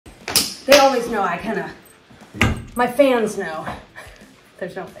They always know. My fans know.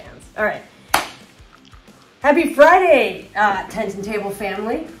 There's no fans. All right. Happy Friday, Tent and Table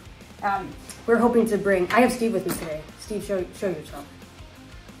family. We're hoping to bring, I have Steve with me today. Steve, show yourself.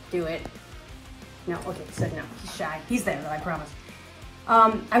 Do it. No, okay, he said no. He's shy. He's there though, I promise.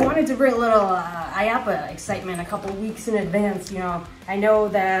 I wanted to bring a little IAAPA excitement a couple weeks in advance. You know, I know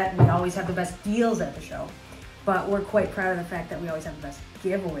that we always have the best deals at the show, but we're quite proud of the fact that we always have the best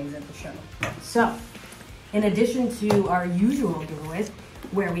giveaways at the show. So, in addition to our usual giveaways,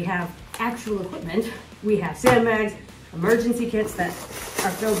 where we have actual equipment, we have sandbags, emergency kits that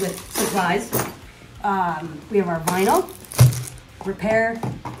are filled with supplies. We have our vinyl, repair,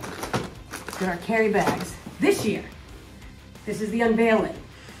 and our carry bags. This year, this is the unveiling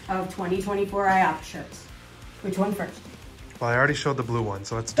of 2024 IAAPA shirts. Which one first? Well, I already showed the blue one,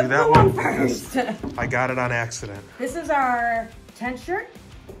 so let's do that one first. I got it on accident. This is our tent shirt.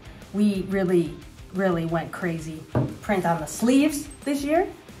 We really went crazy. Print on the sleeves this year.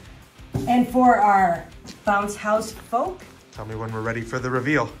 And for our bounce house folk. Tell me when we're ready for the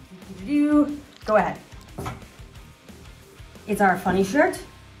reveal. Go ahead. It's our funny shirt.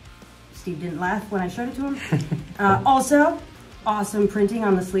 Steve didn't laugh when I showed it to him. Also, awesome printing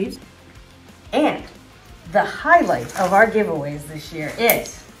on the sleeves. And the highlight of our giveaways this year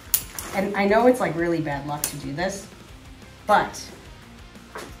is, and I know it's like really bad luck to do this, but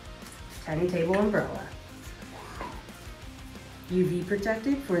Tent and Table umbrella. UV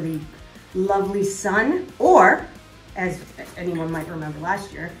protected for the lovely sun, or as anyone might remember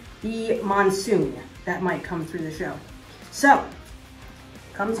last year, the monsoon that might come through the show. So,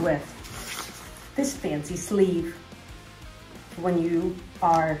 comes with this fancy sleeve when you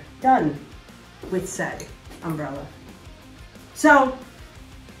are done with said umbrella. So,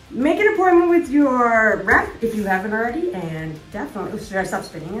 make an appointment with your rep if you haven't already, and definitely, should I stop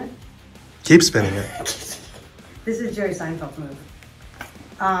spinning it? Keep spinning it. This is Jerry Seinfeld's move.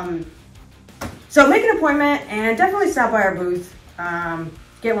 So make an appointment and definitely stop by our booth.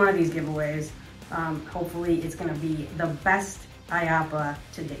 Get one of these giveaways. Hopefully it's gonna be the best IAAPA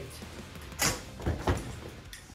to date.